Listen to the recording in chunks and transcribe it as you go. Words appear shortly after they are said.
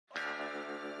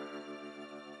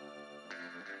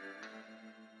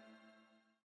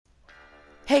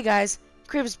Hey guys,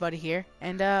 Cribs Buddy here,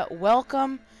 and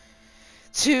welcome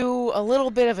to a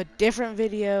little bit of a different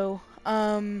video.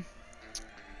 Today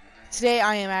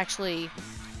I am actually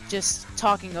just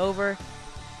talking over.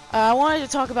 I wanted to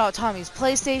talk about Tommy's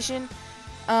PlayStation.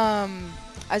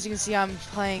 As you can see, I'm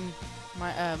playing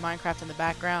my Minecraft in the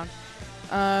background.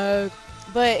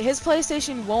 But his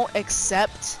PlayStation won't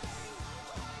accept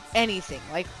anything,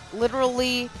 like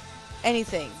literally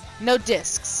anything. No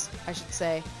discs, I should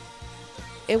say.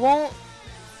 It won't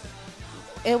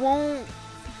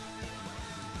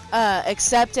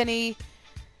accept any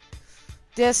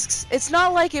discs. It's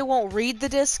not like it won't read the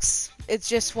discs, it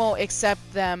just won't accept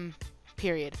them,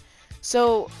 period.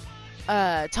 So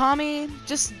Tommy,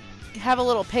 just have a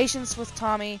little patience with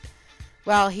Tommy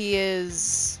while he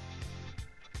is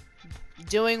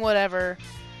doing whatever.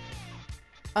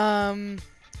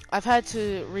 I've had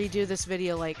to redo this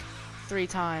video like 3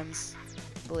 times,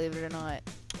 believe it or not.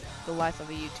 The life of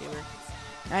a YouTuber.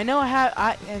 I know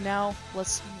and now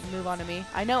let's move on to me.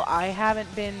 I know I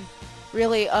haven't been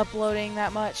really uploading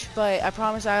that much, but I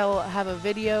promise I'll have a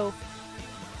video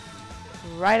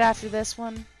right after this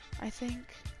one, I think.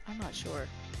 I'm not sure.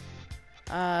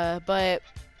 But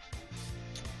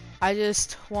I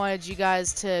just wanted you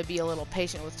guys to be a little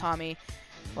patient with Tommy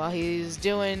while he's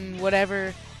doing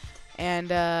whatever. And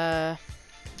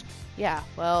yeah,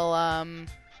 well,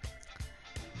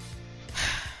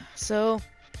 so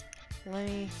let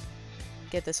me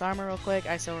get this armor real quick.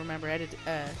 I still remember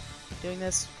doing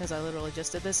this because I literally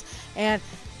just did this. And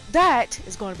that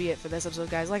is going to be it for this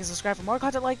episode, guys. Like and subscribe for more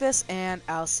content like this, and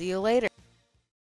I'll see you later.